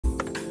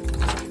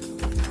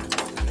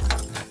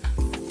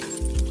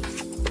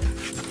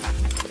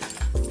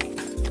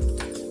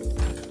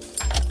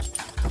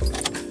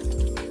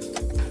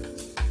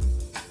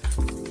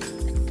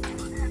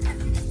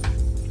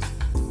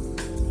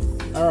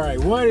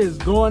What is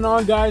going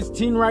on, guys?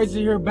 Teen Riser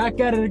here, back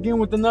at it again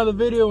with another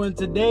video, and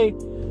today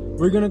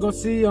we're gonna go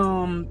see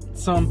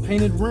some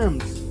painted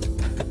rims.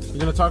 We're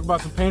gonna talk about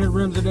some painted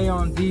rims today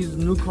on D's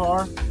new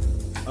car.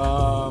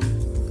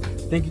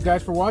 Thank you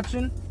guys for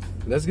watching.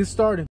 Let's get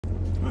started.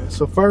 All right,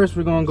 so first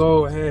we're gonna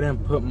go ahead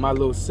and put my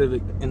little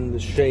Civic in the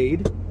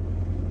shade.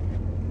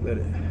 Let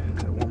it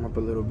warm up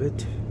a little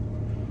bit.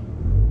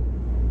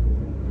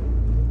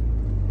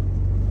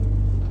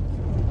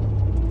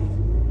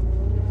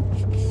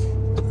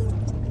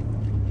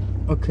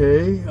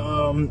 Okay,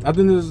 I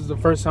think this is the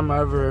first time I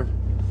ever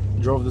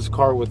drove this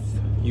car with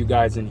you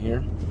guys in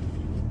here.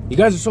 You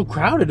guys are so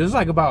crowded. There's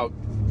like about,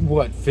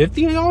 what,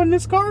 50 of y'all in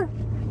this car?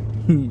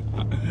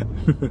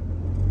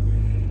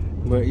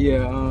 But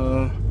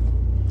yeah,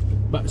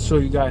 about to show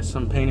you guys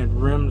some painted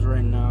rims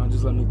right now.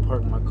 Just let me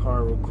park my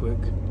car real quick.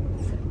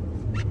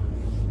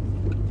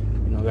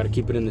 You know, gotta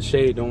keep it in the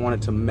shade. Don't want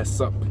it to mess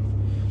up.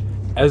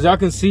 As y'all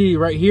can see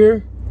right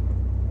here,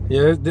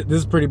 yeah, this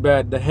is pretty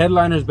bad. The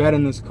headliner's bad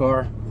in this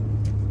car.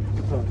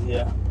 Oh,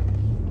 yeah.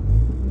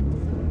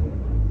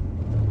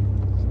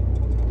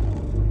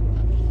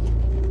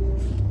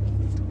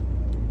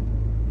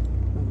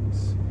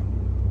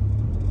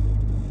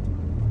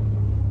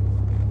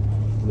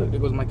 Look, there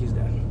goes Mikey's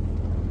dad.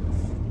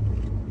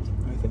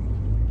 I think.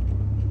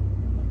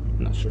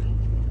 I'm not sure.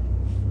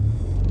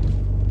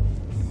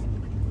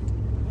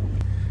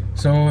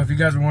 So, if you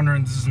guys are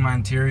wondering, this is my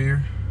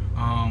interior.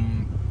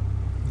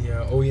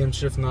 Yeah, OEM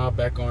shift knob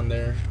back on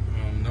there.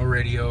 No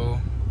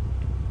radio.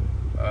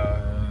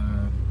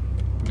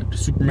 Got the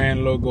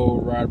Superman logo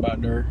right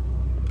about there.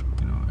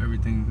 You know,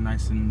 everything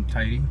nice and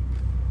tidy.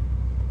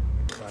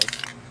 Right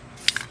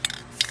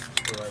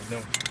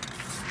now.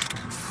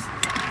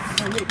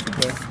 Oh, yeah, too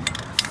bad.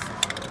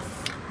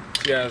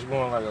 Yeah, it's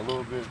going like a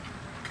little bit.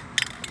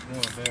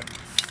 Going back.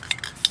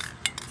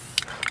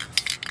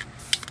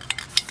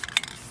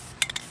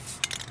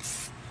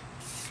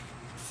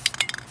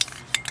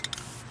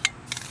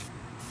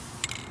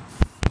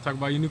 Talk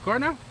about your new car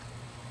now?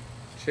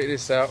 Check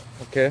this out,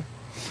 okay?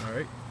 All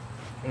right.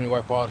 Let me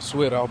wipe all the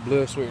sweat, all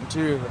blood, sweat, and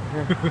tears right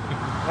here.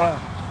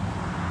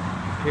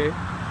 Okay.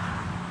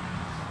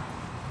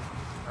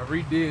 I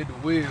redid the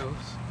wheels.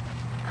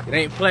 It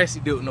ain't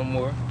plastic built no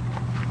more.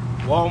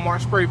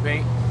 Walmart spray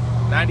paint,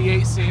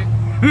 98 cents.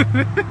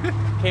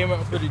 Came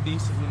out pretty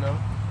decent, you know.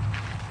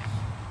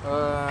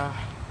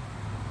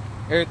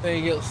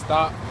 Everything else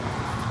stopped.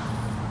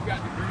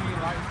 Got the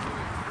green lights to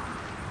it.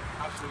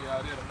 I'll show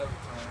y'all that another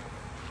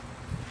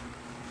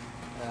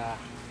time.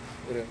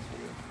 What else?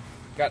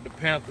 Got the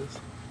Panthers.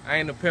 I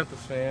ain't a Panthers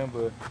fan,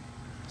 but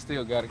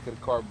still got it because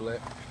the car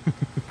black.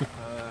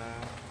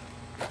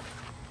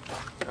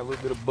 Got a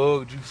little bit of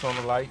bug juice on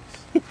the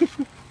lights.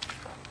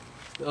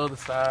 The other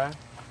side.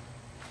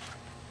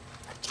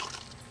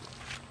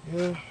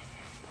 Yeah.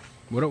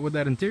 What up with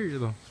that interior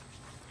though?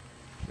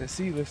 Let's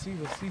see.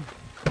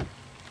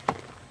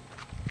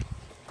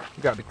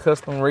 Got the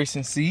custom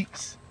racing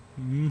seats.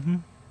 Mm-hmm.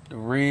 The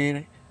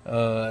red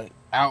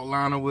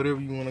outline or whatever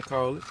you want to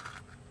call it.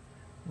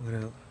 What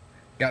else?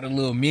 Got a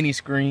little mini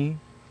screen.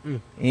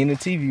 Ain't a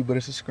TV, but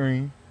it's a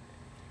screen.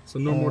 So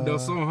no more Del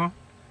Sol, huh?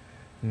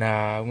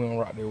 Nah, we don't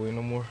rock that way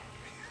no more.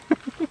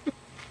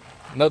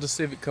 Another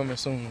Civic coming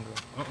soon,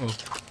 though. Uh-oh.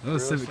 Another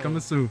Civic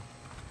coming soon.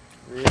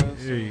 Real There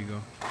soon. you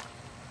go.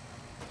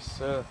 Yes,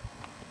 sir.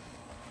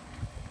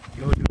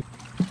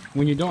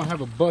 When you don't have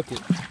a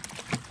bucket,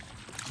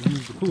 you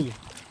use the cooler.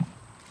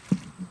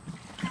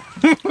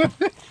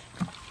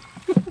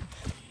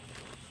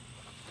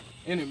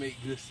 And it make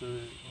good stuff.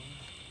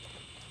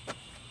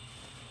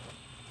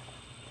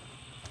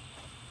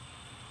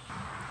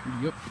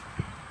 Yep.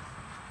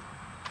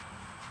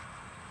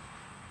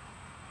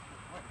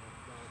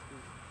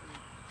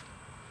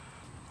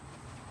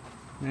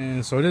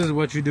 And so this is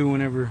what you do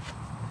whenever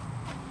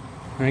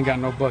I ain't got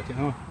no bucket,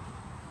 huh?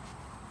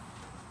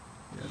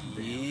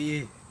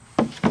 Yeah.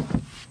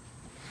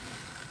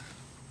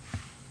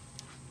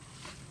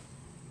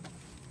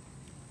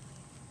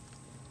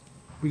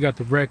 We got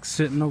the wreck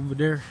sitting over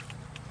there.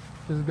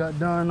 Just got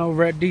done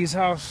over at D's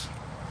house.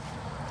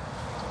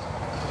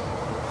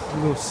 A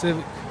little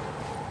Civic.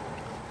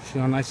 She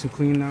all nice and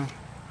clean now.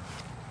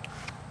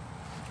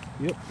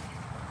 Yep.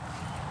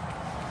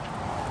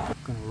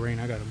 It's gonna rain.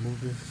 I gotta move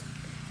this.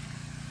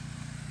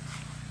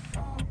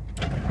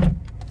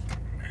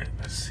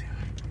 Let's see.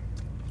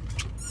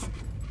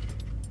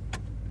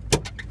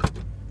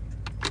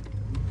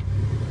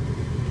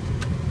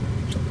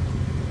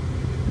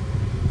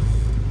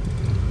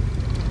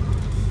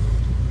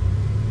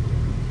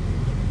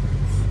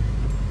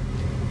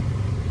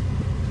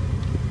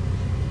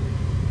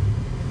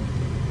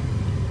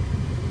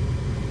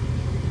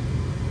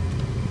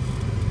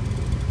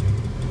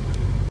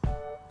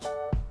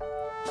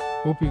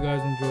 Hope you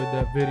guys enjoyed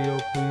that video.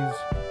 Please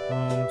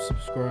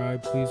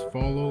subscribe. Please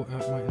follow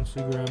at my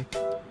Instagram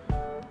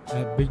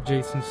at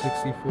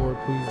BigJason64.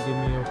 Please give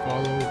me a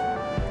follow.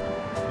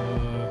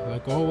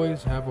 Like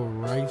always, have a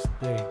nice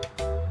day.